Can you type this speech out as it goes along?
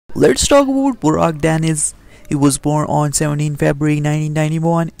Let's talk about Burak Deniz. He was born on 17 February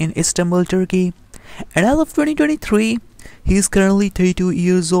 1991 in Istanbul, Turkey. And as of 2023, he is currently 32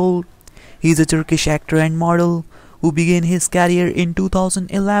 years old. He is a Turkish actor and model who began his career in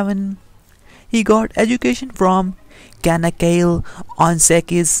 2011. He got education from Kanakale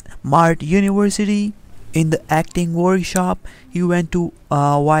Onseki's Mart University. In the acting workshop he went to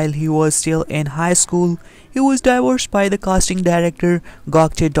while he was still in high school, he was divorced by the casting director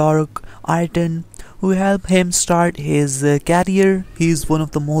Gökçe Doruk Ayten, who helped him start his career. He is one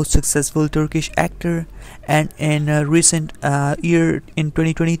of the most successful Turkish actor, and in a recent year in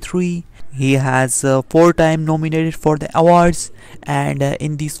 2023 he has 4 times nominated for the awards, and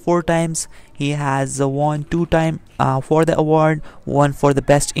in these 4 times he has won 2 times for the award, one for the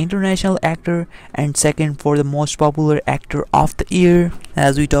best international actor and second for the most popular actor of the year.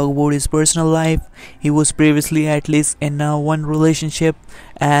 As we talk about his personal life, he was previously at least in one relationship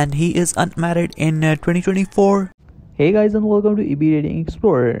and he is unmarried in 2024. Hey guys, and welcome to EB Dating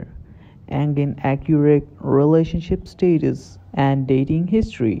Explorer. Engin Akyurek relationship status and dating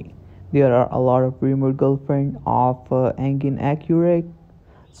history. There are a lot of rumored girlfriends of Engin Akyurek.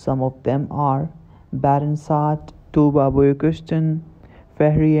 Some of them are Barinsat, Tuğba Büyüküstün,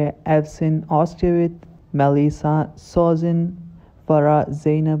 Fehriye Evsin Özçivit, Melisa Sozin, Farah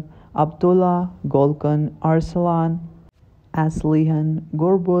Zeynep Abdullah, Golkan Arslan, Aslihan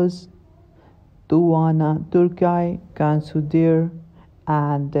Gorbuz, Tuana Turkay, Kansu Dir,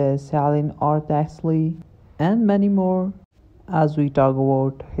 and Salin Ortaxli, and many more. As we talk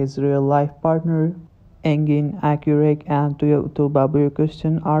about his real life partner, Engin Akyurek and Tuğba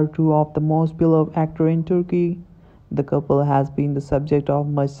Büyüküstün are two of the most beloved actors in Turkey. The couple has been the subject of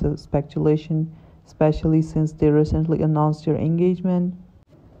much speculation, especially since they recently announced their engagement.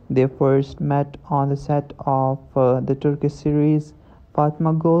 They first met on the set of the Turkish series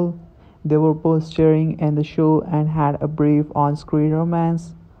Fatma Gul. They were both starring in the show and had a brief on-screen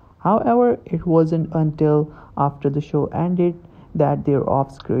romance. However, it wasn't until after the show ended that their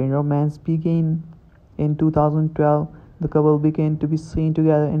off-screen romance began. In 2012, the couple began to be seen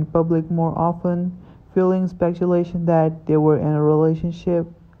together in public more often, fueling speculation that they were in a relationship.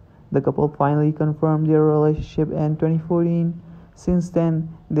 The couple finally confirmed their relationship in 2014. Since then,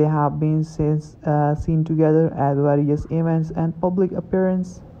 they have been seen together at various events and public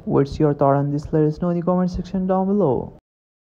appearances. What's your thought on this? Let us know in the comment section down below.